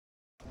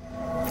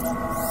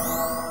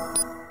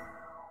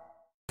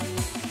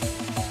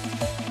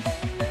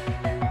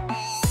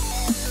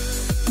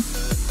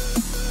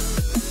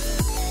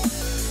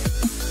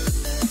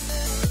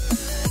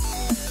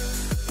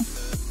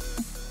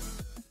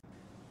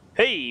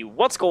Hey,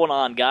 what's going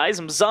on, guys?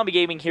 I'm Zombie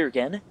Gaming here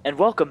again, and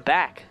welcome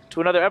back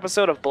to another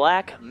episode of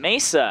Black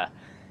Mesa.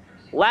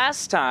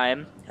 Last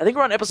time, I think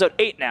we're on episode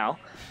 8 now.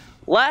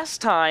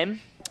 Last time,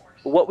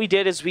 what we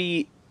did is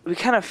we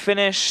kind of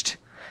finished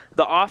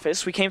the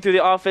office. We came through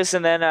the office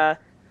and then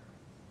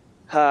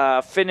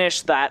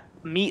finished that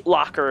meat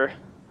locker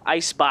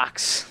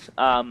icebox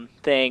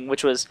thing,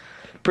 which was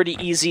pretty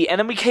easy. And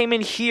then we came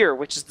in here,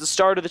 which is the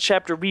start of the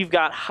chapter. We've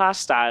got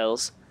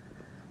hostiles,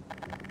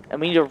 and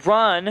we need to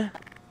run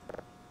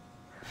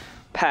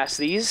past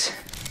these.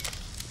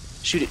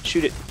 Shoot it,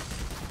 shoot it.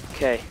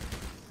 Okay.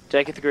 Did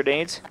I get the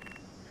grenades?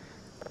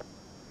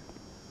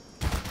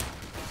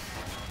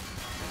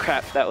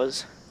 Crap, that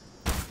was...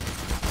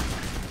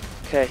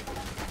 Okay.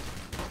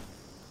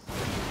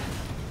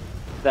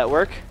 Did that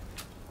work?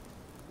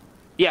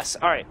 Yes,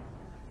 alright.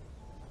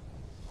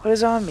 What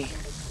is on me?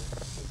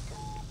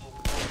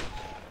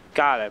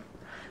 Got him.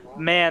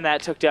 Man,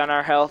 that took down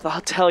our health. I'll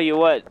tell you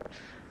what.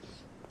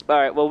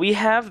 Alright, well, we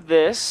have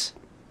this.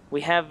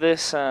 We have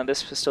this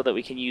this pistol that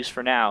we can use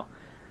for now.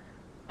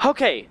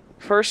 Okay,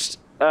 first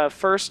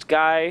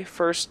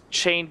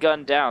chain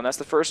gun down. That's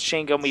the first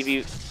chain gun we've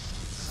used.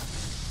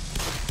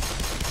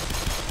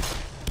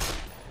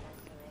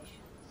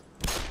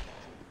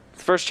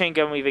 The first chain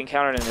gun we've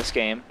encountered in this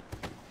game.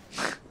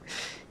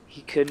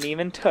 He couldn't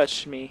even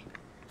touch me.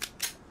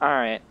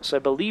 Alright, so I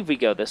believe we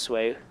go this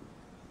way.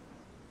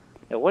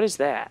 Now, what is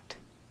that?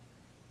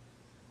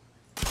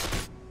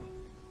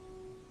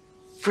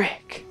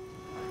 Frick.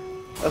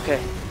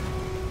 Okay.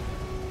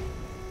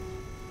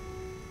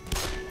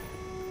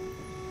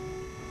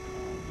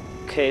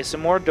 Okay,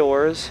 some more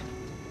doors.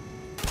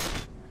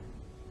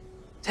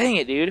 Dang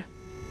it, dude.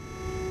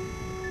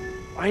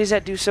 Why does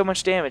that do so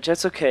much damage?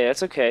 That's okay,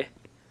 that's okay.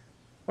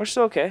 We're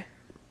still okay.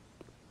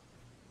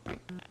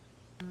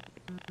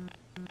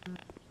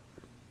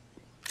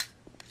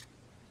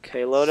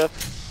 Okay, load up.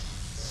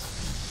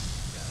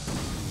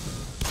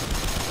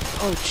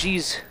 Oh,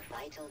 jeez.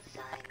 Vital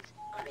signs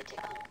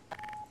critical.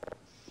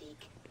 Seek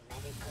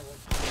medical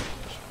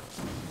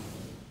attention.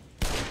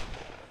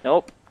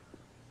 Nope.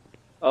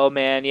 Oh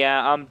man,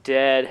 yeah, I'm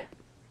dead.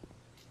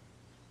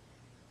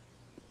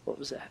 What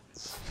was that?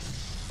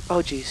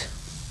 Oh jeez.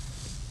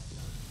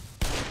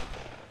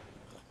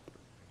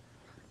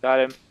 Got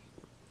him.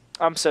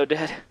 I'm so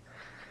dead.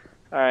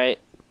 Alright.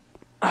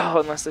 Oh,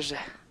 unless there's a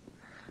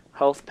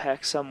health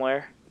pack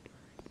somewhere.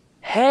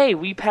 Hey,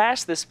 we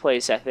passed this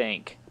place, I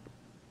think.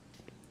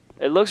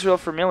 It looks real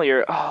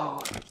familiar.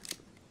 Oh.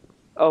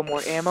 Oh,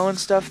 more ammo and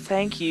stuff.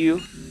 Thank you.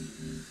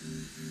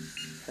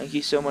 Thank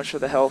you so much for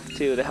the health,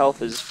 too. The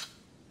health is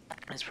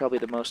probably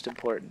the most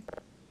important.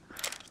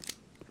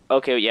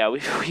 Okay, yeah,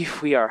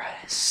 we are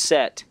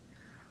set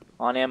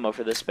on ammo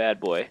for this bad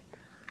boy.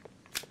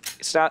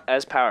 It's not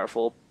as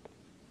powerful,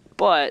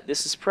 but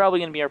this is probably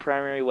going to be our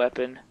primary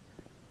weapon.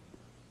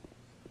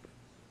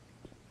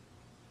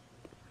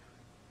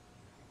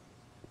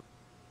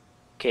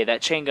 Okay,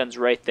 that chain gun's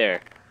right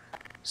there.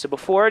 So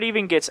before it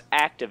even gets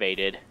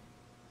activated...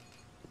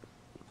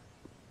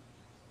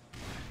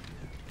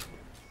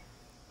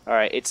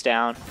 Alright, it's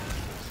down.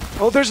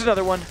 Oh, there's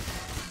another one!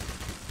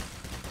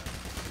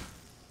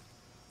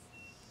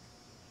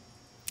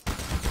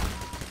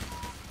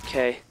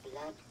 Okay.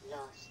 Blood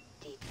loss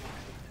detected.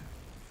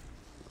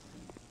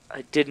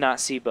 I did not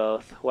see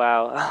both.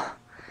 Wow.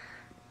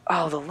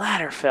 Oh, the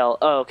ladder fell.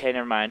 Oh, okay,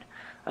 never mind.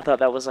 I thought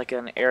that was like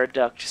an air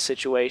duct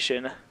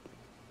situation.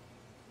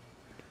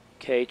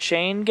 Okay,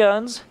 chain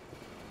guns.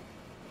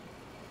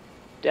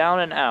 Down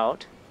and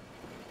out.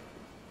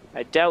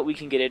 I doubt we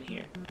can get in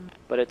here,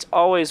 but it's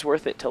always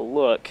worth it to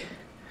look.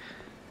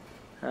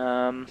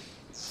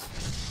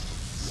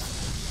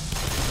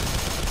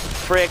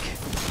 Frick,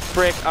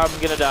 I'm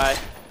gonna die.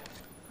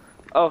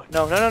 Oh,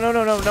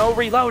 no,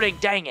 reloading,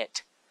 dang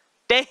it.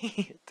 Dang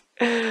it.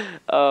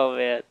 Oh,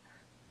 man.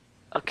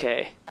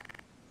 Okay.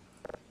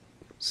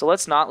 So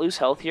let's not lose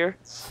health here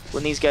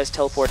when these guys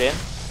teleport in.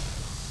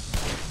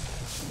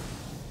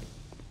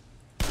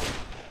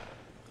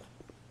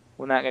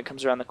 When that guy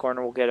comes around the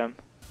corner, we'll get him.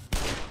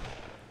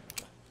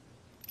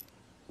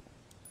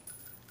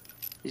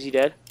 Is he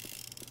dead?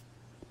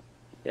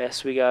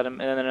 Yes, we got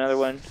him. And then another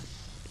one.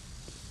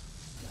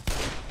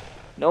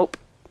 Nope.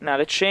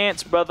 Not a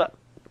chance, brother.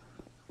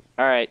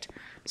 Alright.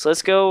 So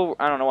let's go.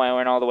 I don't know why I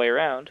went all the way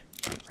around.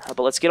 But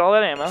let's get all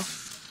that ammo.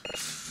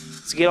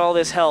 Let's get all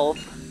this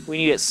health. We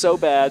need it so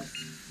bad.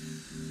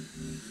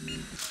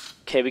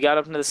 Okay, we got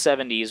up into the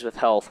 70s with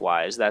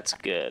health-wise. That's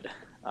good.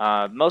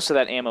 Most of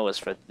that ammo is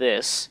for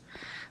this.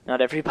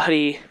 Not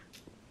everybody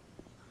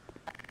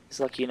is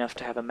lucky enough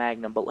to have a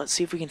Magnum, but let's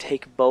see if we can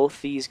take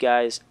both these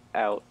guys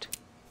out.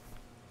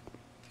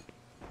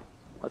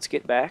 Let's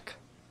get back.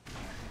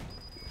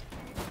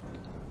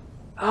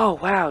 Oh,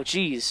 wow,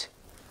 jeez.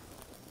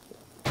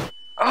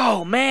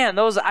 Oh, man,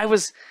 those, I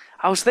was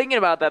thinking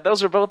about that.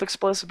 Those are both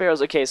explosive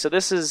barrels. Okay, so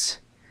this is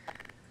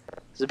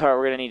the part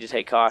we're going to need to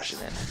take caution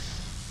in.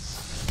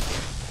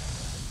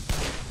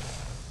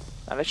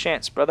 Not a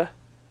chance, brother.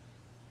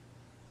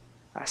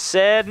 I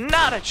said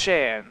not a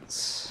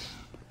chance.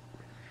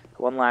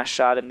 One last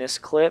shot in this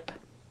clip.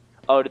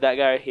 Oh, did that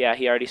guy? Yeah,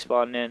 he already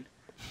spawned in.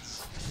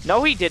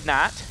 No, he did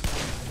not.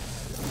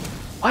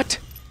 What?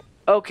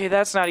 Okay,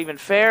 that's not even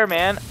fair,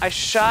 man. I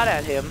shot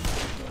at him.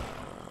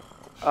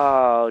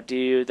 Oh,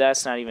 dude,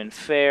 that's not even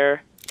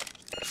fair.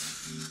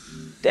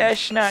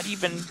 That's not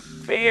even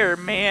fair,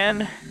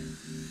 man.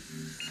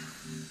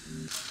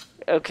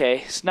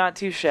 Okay, it's not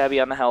too shabby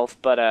on the health,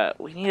 but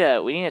we need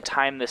to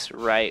time this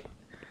right.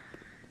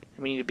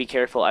 We need to be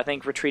careful. I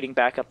think retreating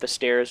back up the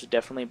stairs would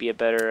definitely be a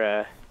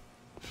better.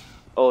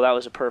 Oh, that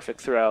was a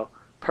perfect throw.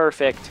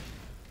 Perfect.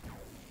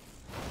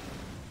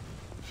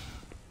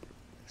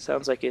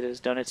 Sounds like it has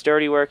done its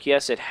dirty work.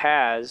 Yes, it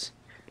has.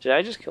 Did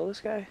I just kill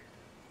this guy?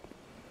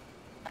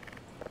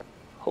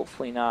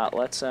 Hopefully not.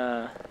 Let's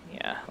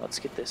yeah, let's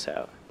get this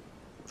out.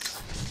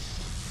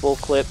 Full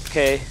clip,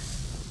 okay.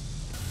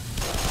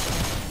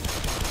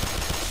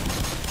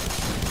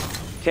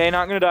 Okay,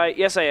 not gonna die.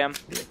 Yes, I am.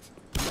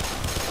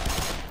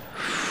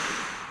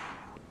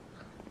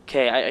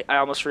 Okay, I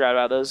almost forgot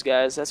about those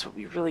guys. That's what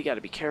we really got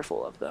to be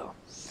careful of, though.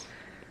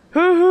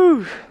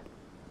 Woohoo!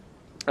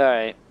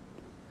 Alright.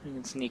 We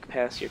can sneak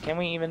past here. Can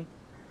we even?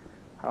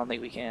 I don't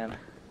think we can.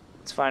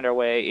 Let's find our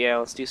way. Yeah,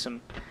 let's do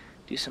some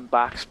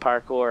box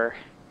parkour.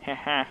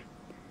 Haha.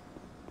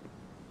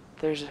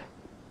 There's a...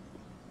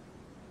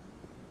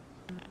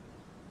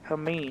 How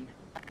mean.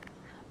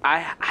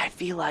 I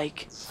feel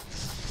like...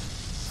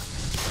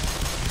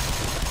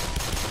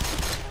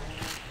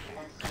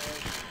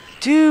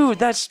 Dude,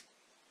 that's...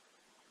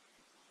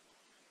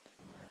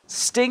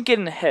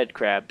 Stinking head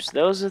crabs.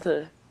 Those are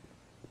the...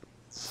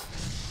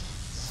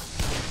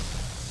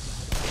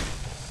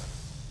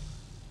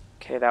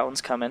 Okay, that one's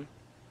coming.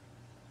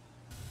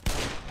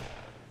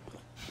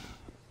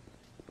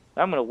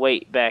 I'm gonna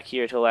wait back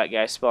here till that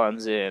guy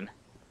spawns in.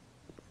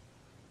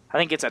 I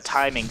think it's a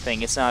timing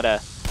thing. It's not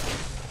a...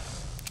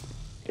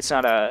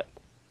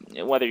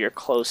 whether you're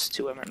close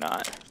to him or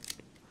not.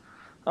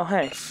 Oh,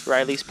 hey.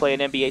 Riley's playing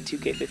NBA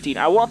 2K15.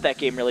 I want that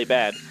game really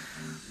bad.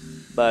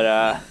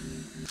 But,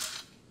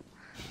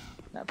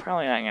 that's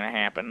probably not gonna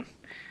happen.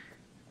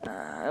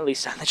 At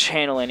least on the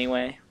channel,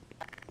 anyway.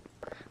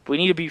 But we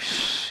need to be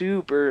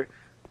super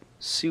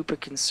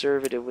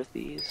conservative with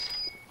these.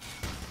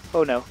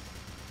 Oh, no.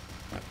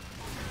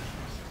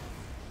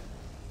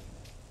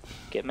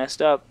 Get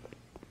messed up.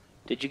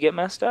 Did you get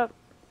messed up?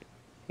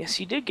 Yes,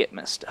 you did get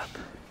messed up.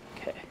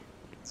 Okay.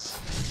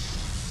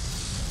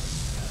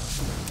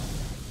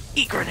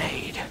 Eat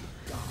grenade.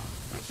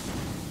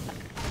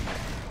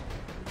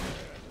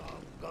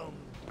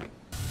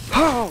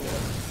 Oh!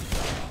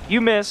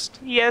 You missed.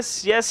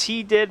 Yes, yes,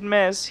 he did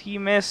miss. He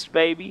missed,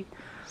 baby.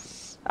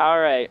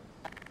 Alright.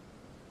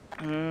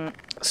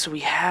 So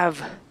we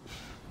have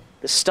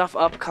the stuff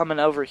up coming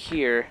over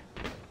here.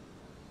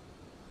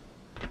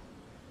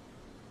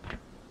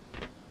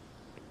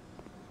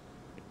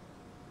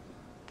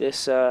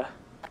 This, I'm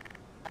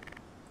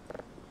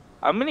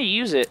gonna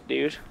use it,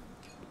 dude.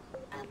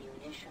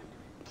 Ammunition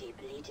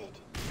depleted.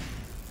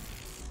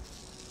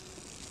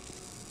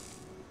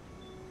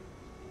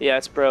 Yeah,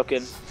 it's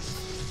broken.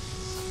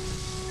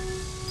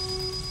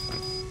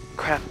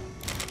 Crap.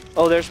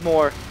 Oh, there's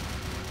more.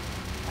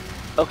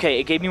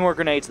 Okay, it gave me more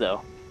grenades,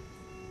 though.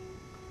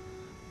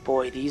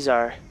 Boy, these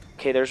are...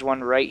 Okay, there's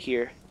one right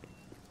here.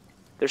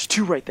 There's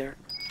two right there.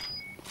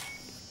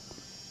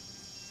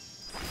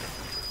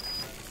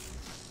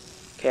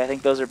 Okay, I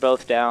think those are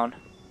both down.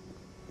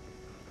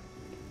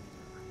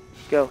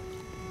 Go.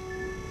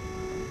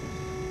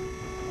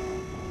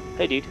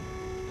 Hey, dude.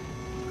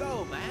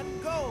 Go, man,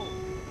 go!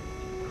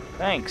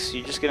 Thanks.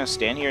 You're just gonna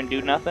stand here and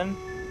do nothing?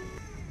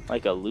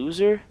 Like a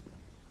loser?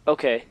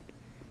 Okay.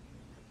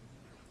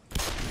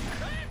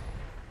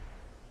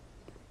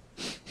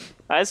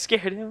 I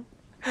scared him.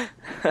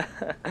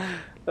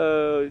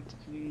 Oh,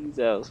 jeez,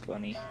 that was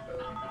funny.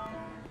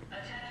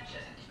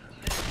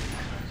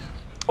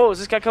 Oh, is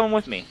this guy coming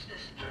with me?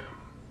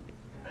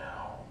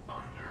 Now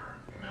under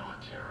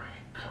military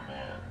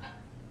command.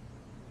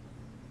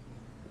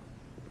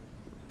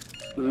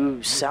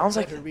 Ooh, sounds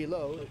like...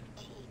 Reload.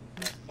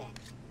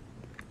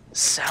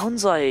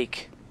 Sounds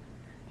like...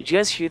 Did you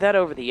guys hear that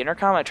over the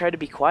intercom? I tried to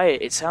be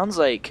quiet. It sounds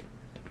like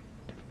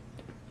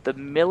the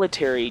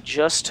military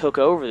just took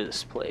over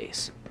this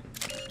place.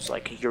 It's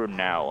like, you're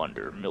now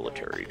under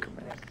military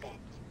command.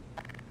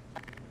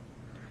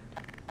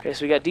 Okay,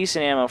 so we got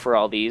decent ammo for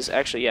all these.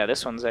 Actually, yeah,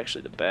 this one's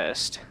actually the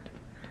best.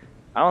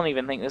 I don't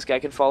even think this guy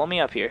can follow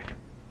me up here.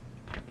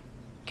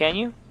 Can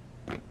you?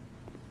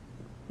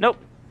 Nope.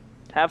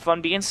 Have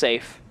fun being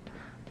safe.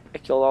 I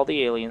killed all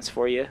the aliens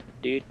for you,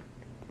 dude.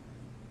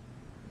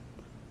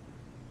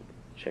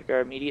 Check our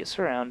immediate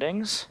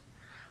surroundings.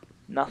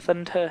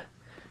 Nothing to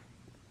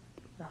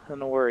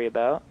worry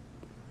about.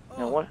 Oh,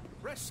 Now what?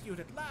 Rescued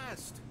at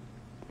last.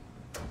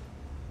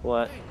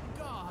 What? Thank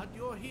God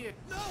you're here.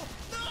 No,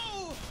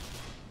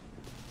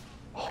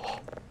 no!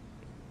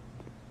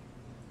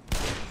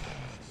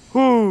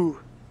 Whoo!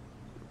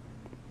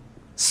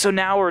 So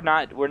now we're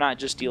not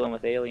just dealing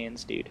with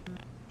aliens, dude.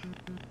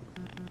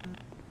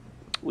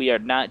 We are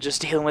not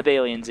just dealing with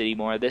aliens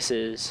anymore. This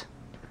is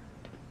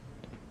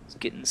It's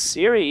getting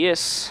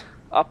serious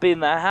up in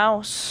the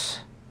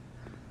house.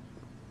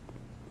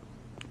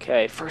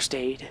 Okay, first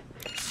aid.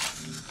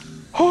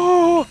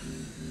 Oh,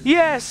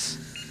 yes.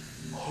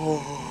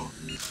 Oh,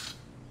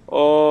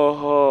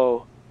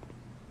 oh,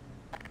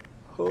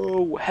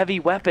 oh, heavy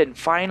weapon.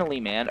 Finally,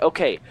 man.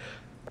 Okay,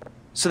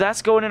 so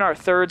that's going in our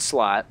third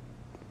slot.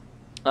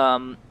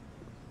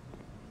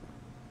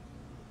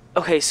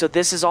 Okay, so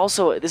this is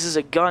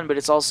a gun, but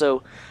it's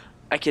also,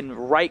 I can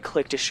right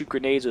click to shoot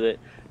grenades with it.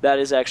 That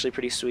is actually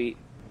pretty sweet.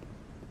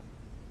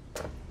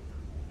 I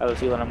have a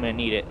feeling I'm gonna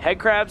need it. Head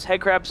crabs,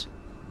 head crabs.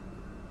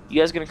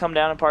 You guys gonna come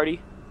down and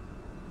party?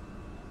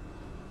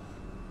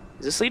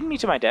 Is this leading me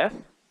to my death?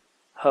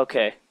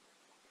 Okay.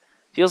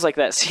 Feels like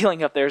that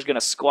ceiling up there is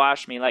gonna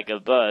squash me like a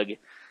bug. And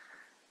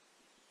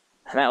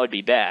that would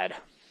be bad.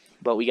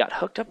 But we got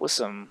hooked up with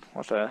an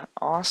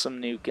awesome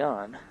new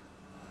gun.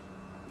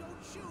 Don't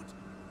shoot!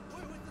 We're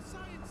with the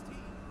science team!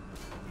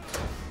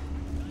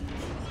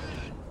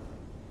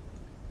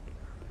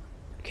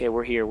 Okay,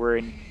 we're here. We're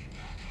in. We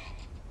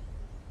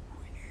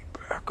need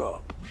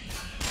backup.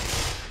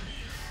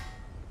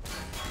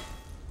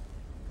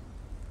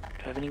 Do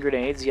I have any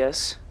grenades?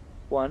 Yes.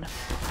 One.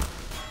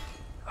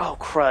 Oh,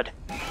 crud.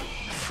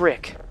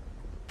 Frick.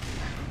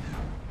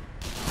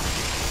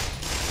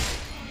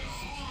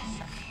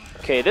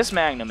 Okay, this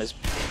Magnum is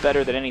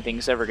better than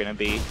anything's ever gonna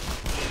be.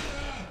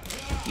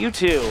 You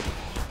too.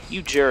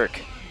 You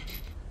jerk.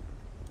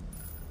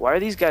 Why are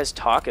these guys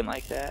talking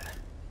like that?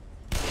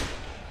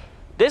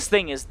 This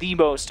thing is the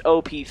most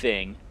OP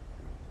thing.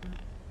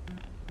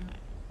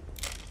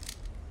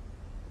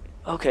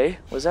 Okay,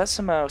 was that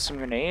some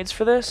grenades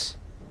for this?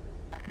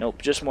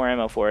 Nope, just more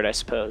ammo for it, I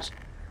suppose.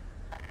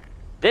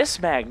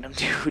 This Magnum,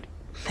 dude,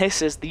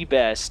 this is the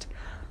best.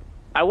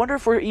 I wonder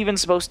if we're even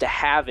supposed to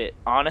have it,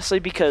 honestly,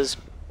 because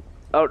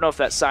I don't know if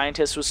that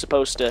scientist was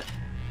supposed to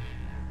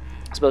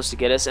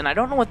get us, and I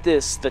don't know what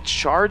the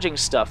charging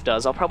stuff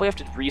does. I'll probably have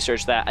to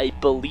research that. I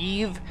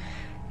believe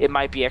it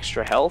might be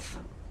extra health.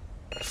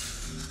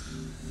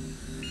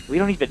 We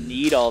don't even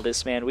need all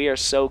this, man. We are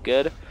so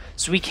good.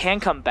 So we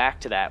can come back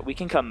to that. We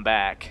can come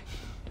back.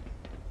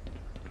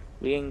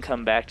 We can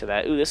come back to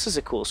that. Ooh, this is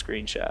a cool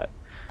screenshot.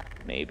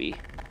 Maybe.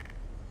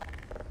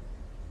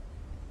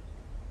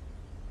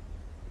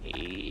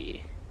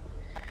 Okay,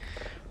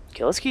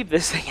 let's keep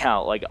this thing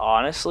out. Like,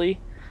 honestly.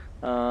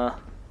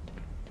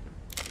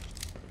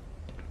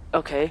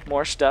 Okay,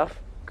 more stuff.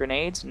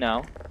 Grenades?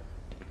 No.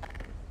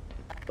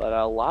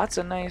 But lots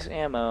of nice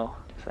ammo.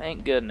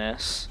 Thank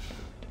goodness.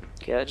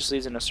 Okay, that just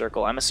leads in a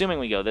circle. I'm assuming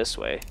we go this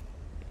way.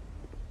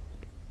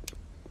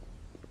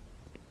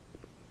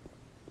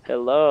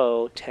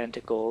 Hello,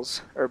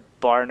 tentacles. Or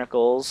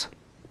barnacles.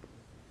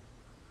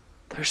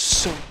 There's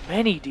so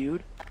many,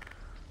 dude.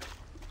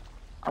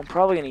 I'm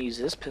probably going to use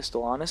this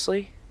pistol,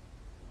 honestly.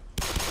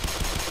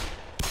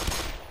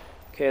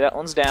 Okay, that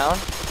one's down.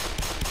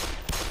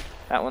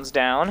 That one's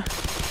down.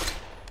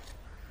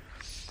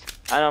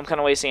 I know I'm kind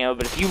of wasting ammo,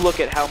 but if you look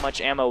at how much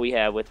ammo we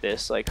have with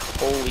this, like,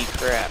 holy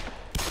crap.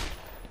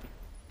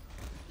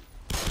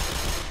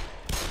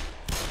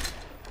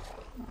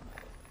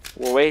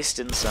 We're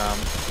wasting some.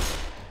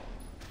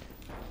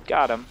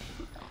 Got him.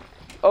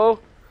 Oh.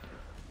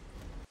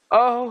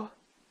 Oh.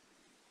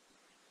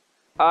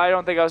 I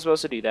don't think I was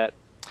supposed to do that.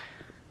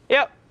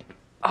 Yep.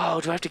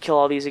 Oh, do I have to kill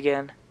all these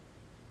again?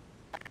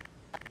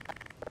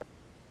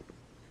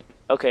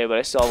 Okay, but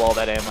I still have all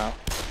that ammo.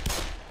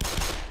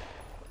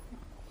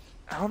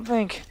 I don't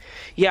think...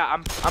 Yeah,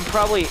 I'm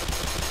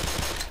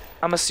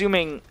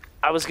assuming...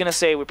 I was gonna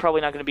say we're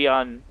probably not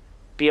gonna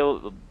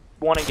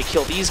wanting to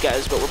kill these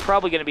guys, but we're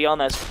probably gonna be on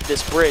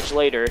this bridge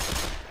later.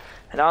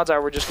 And odds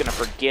are we're just gonna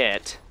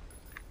forget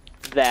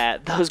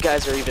that those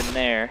guys are even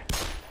there.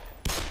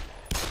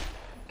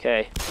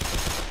 Okay.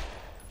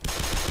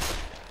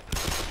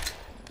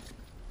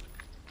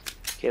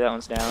 Okay, that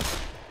one's down.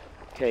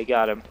 Okay,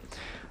 got him.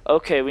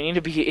 Okay, we need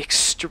to be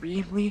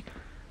extremely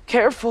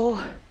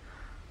careful.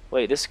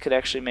 Wait, this could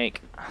actually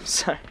make... I'm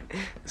sorry.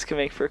 This could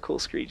make for a cool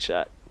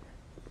screenshot.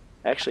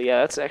 Actually, yeah,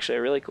 that's actually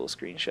a really cool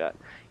screenshot.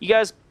 You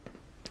guys...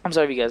 I'm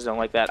sorry if you guys don't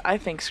like that. I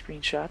think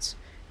screenshots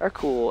are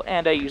cool,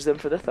 and I use them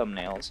for the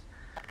thumbnails.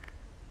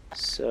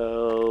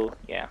 So,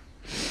 yeah.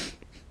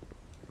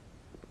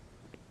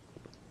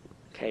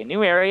 Okay,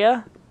 new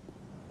area.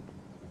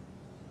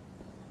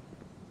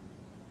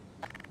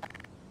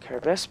 Okay, our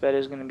best bet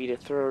is going to be to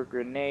throw a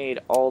grenade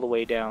all the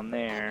way down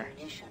there.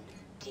 Ammunition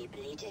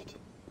depleted.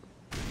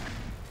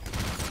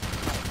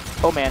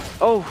 Oh man.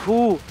 Oh,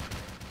 whoo!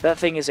 That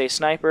thing is a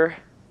sniper.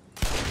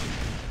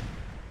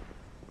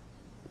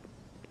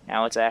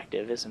 Now it's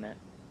active, isn't it?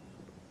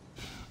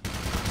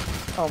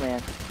 Oh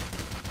man.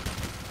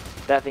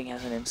 That thing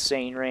has an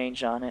insane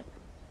range on it.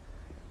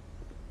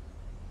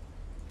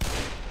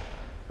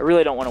 I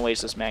really don't want to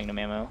waste this magnum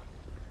ammo.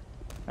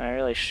 I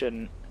really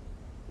shouldn't.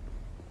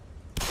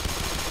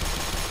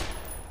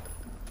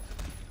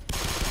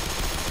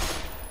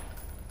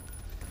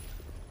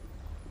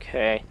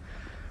 Okay.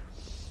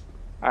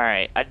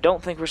 Alright, I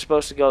don't think we're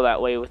supposed to go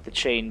that way with the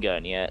chain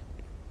gun yet.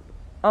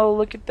 Oh,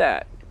 look at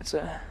that.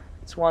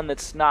 It's one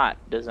that's not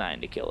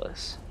designed to kill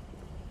us.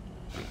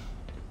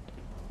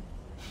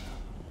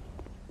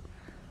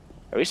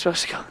 Are we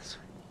supposed to go this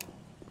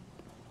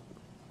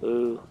way?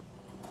 Ooh.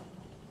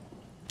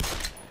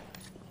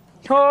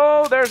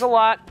 Oh, there's a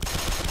lot.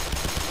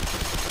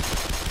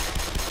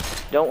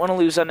 Don't want to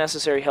lose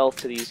unnecessary health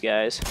to these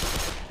guys.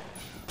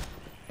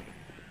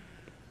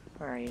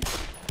 Where are you,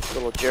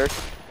 little jerk?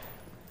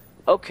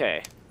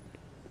 Okay.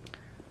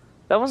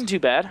 That wasn't too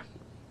bad.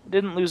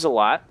 Didn't lose a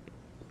lot.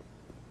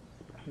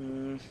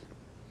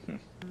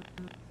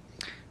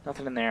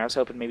 Nothing in there. I was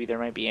hoping maybe there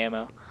might be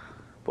ammo.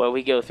 Boy,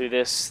 we go through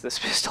this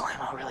pistol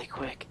ammo really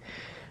quick.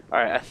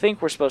 Alright, I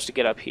think we're supposed to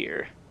get up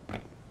here.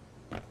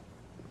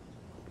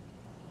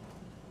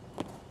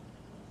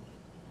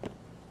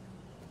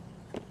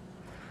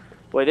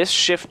 Boy, this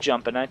shift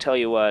jumping, I tell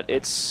you what,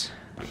 it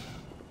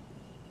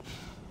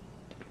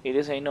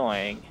is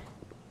annoying.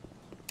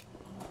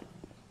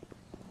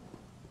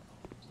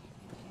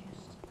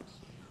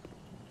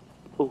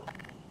 Ooh.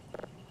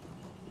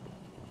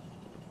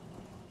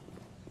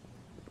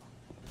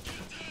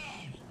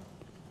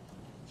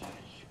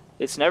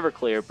 It's never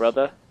clear,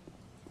 brother.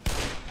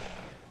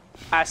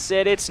 I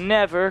said it's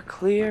never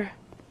clear.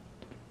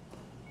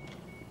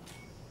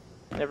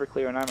 Never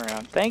clear when I'm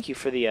around. Thank you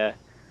for the,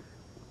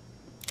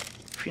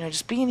 for, you know,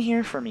 just being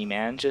here for me,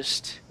 man.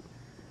 Just,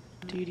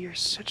 dude, you're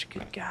such a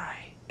good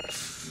guy.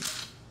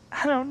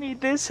 I don't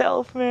need this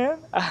health, man.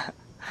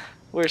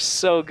 We're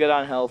so good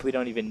on health, we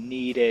don't even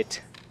need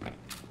it.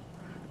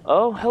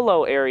 Oh,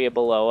 hello, area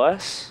below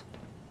us.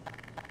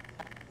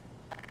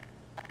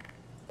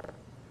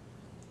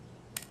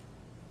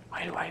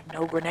 Why do I have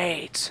no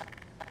grenades?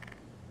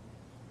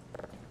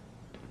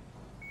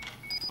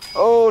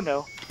 Oh,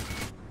 no.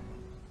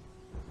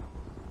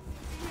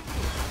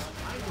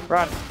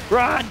 Run.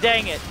 Run,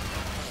 dang it.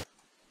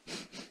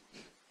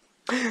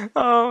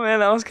 Oh, man,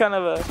 that was kind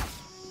of a...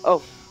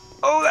 Oh.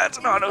 Oh, that's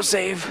an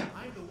autosave.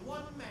 I'm the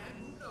one man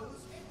who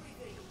knows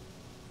everything.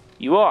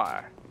 You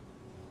are.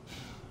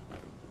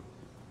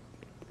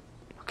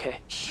 Okay.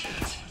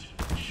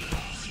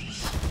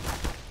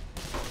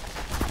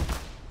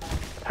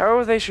 How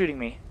are they shooting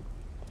me?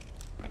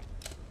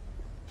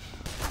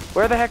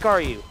 Where the heck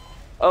are you?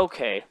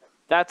 Okay,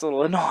 that's a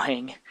little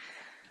annoying.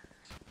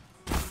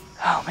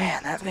 Oh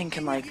man, that thing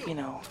can, like, you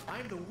know...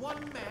 I'm the one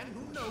man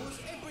who knows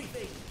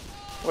everything.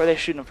 Where are they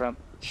shooting from?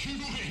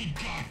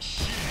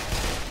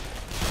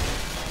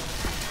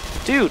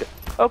 Dude,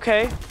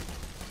 okay.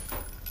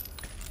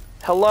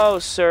 Hello,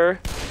 sir.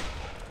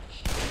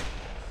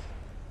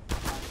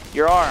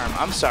 Your arm,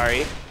 I'm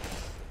sorry.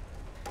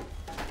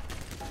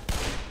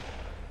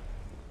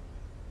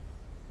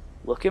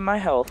 Look at my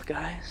health,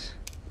 guys.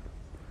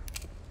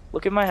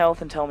 Look at my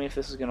health and tell me if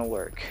this is gonna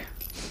work.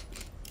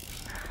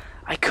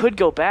 I could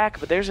go back,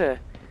 but there's a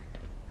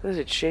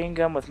chain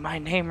gun with my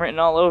name written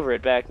all over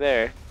it back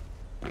there.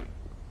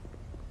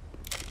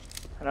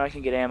 I know I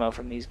can get ammo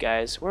from these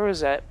guys. Where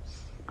was that?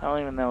 I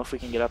don't even know if we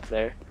can get up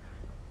there.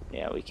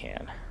 Yeah, we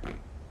can.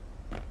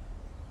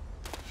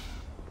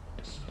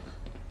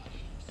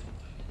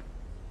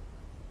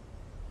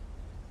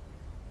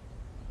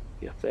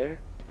 Get up there.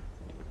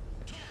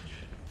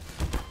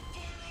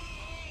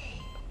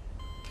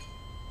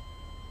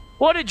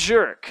 What a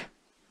jerk!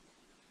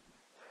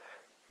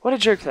 What a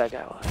jerk that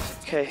guy was.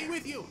 Okay.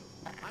 With you.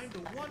 I'm the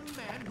one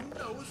man who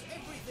knows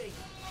everything.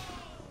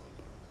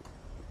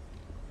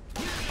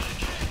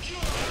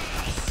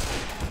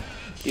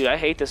 Dude, I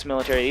hate this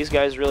military. These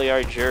guys really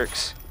are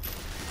jerks.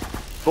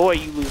 Boy,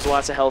 you lose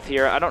lots of health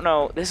here. I don't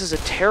know. This is a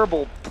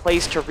terrible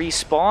place to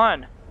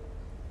respawn.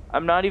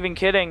 I'm not even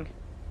kidding.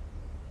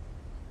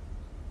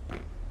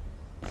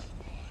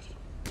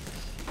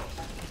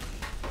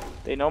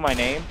 They know my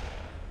name.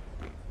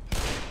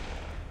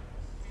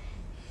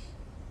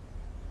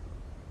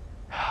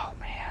 Oh,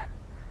 man.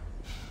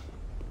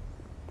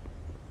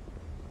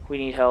 We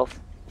need health.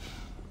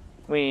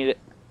 We need it.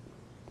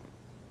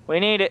 We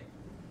need it.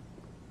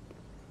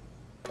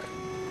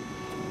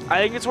 I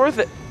think it's worth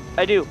it.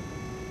 I do.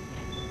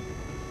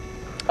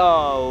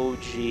 Oh,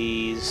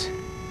 jeez.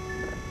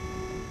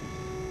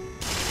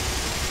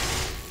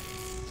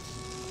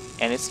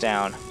 And it's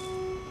down.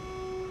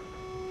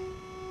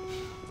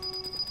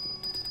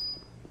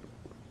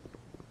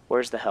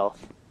 Where's the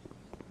health?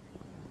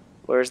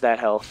 Where's that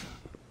health?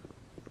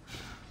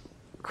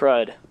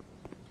 Crud.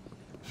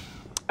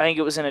 I think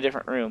it was in a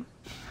different room.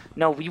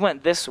 No, we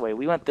went this way.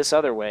 We went this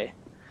other way.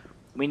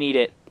 We need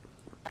it.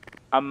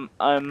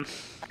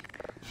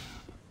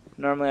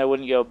 Normally I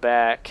wouldn't go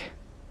back,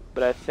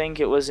 but I think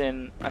it was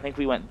in... I think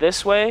we went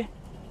this way.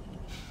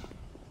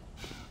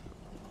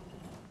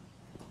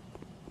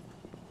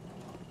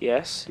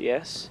 Yes,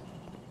 yes.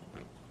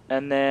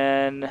 And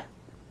then...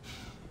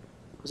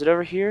 Was it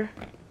over here?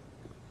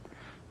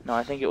 No,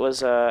 I think it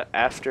was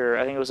after...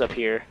 I think it was up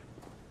here.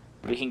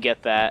 We can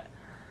get that,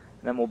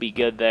 and then we'll be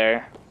good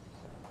there.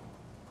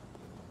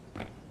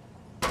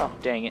 Oh,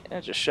 dang it.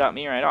 It just shot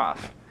me right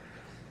off.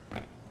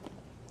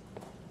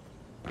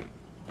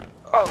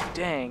 Oh,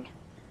 dang.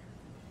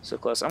 So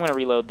close. I'm going to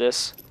reload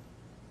this.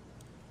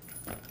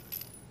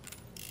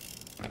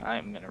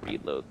 I'm gonna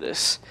reload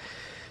this.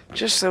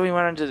 Just so we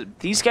went into...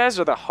 These guys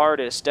are the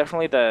hardest.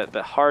 Definitely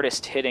the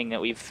hardest hitting that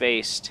we've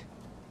faced.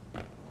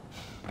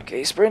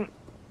 Okay, sprint.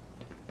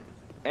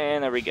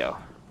 And there we go.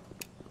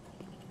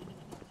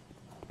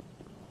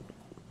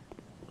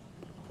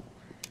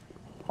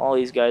 All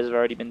these guys have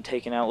already been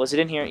taken out. Was it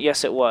in here?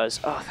 Yes, it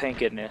was. Oh, thank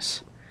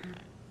goodness.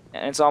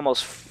 And it's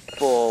almost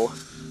full.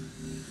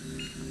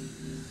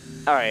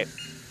 Alright.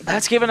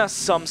 That's given us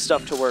some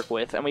stuff to work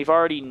with. And we've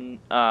already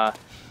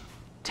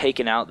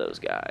taken out those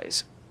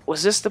guys.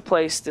 Was this the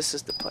place? This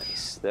is the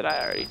place that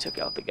I already took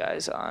out the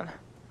guys on.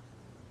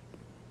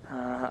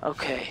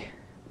 Okay.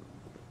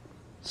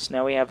 So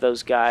now we have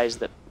those guys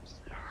that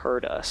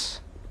hurt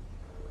us.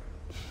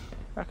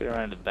 Not gonna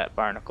run into that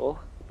barnacle.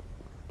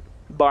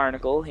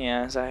 Barnacle,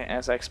 yeah,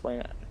 as I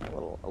explained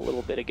a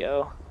little bit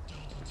ago.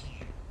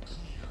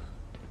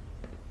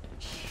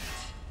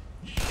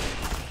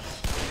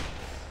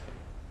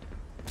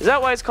 Is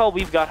that why it's called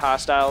We've Got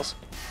Hostiles?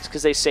 It's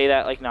because they say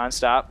that like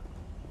nonstop.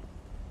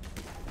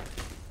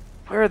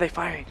 Where are they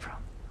firing from?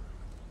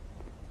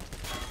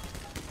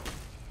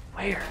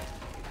 Where?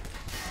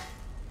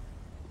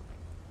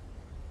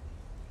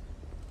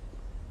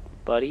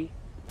 Buddy?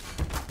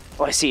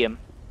 Oh, I see him.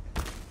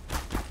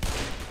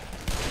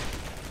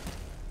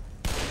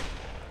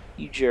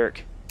 You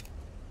jerk.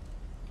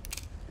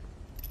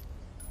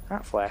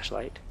 Not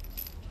flashlight.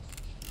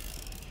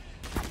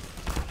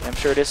 I'm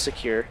sure it is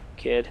secure,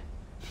 kid.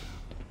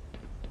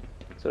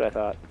 That's what I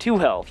thought. 2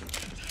 health.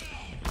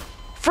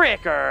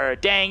 Fricker!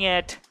 Dang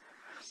it!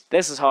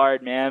 This is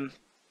hard, man.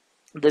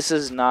 This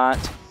is not...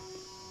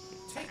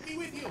 Take me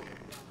with you.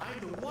 I'm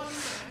the one man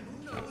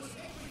who knows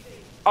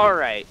everything.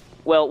 Alright.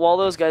 Well, while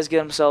those guys get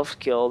themselves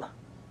killed...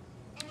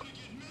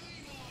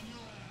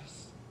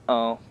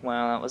 Oh,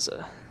 well,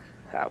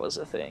 that was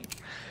a thing.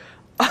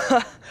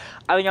 I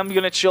think I'm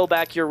gonna chill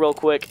back here real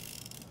quick.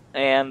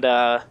 And,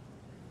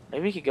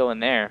 maybe we could go in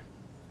there.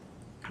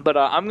 But,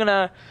 I'm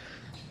gonna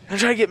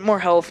try to get more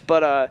health,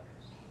 but,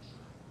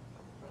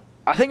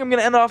 I think I'm going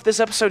to end off this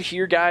episode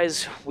here,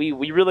 guys. We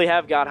really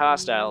have got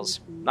hostiles.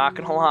 Not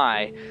going to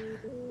lie.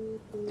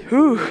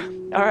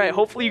 Whew. Alright,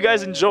 hopefully you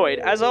guys enjoyed.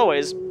 As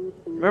always,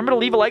 remember to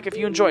leave a like if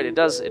you enjoyed. It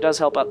does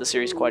help out the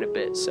series quite a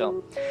bit.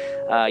 So,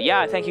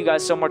 yeah, thank you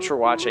guys so much for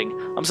watching.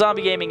 I'm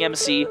Zombie Gaming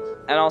MC,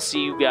 and I'll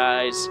see you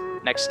guys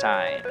next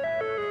time.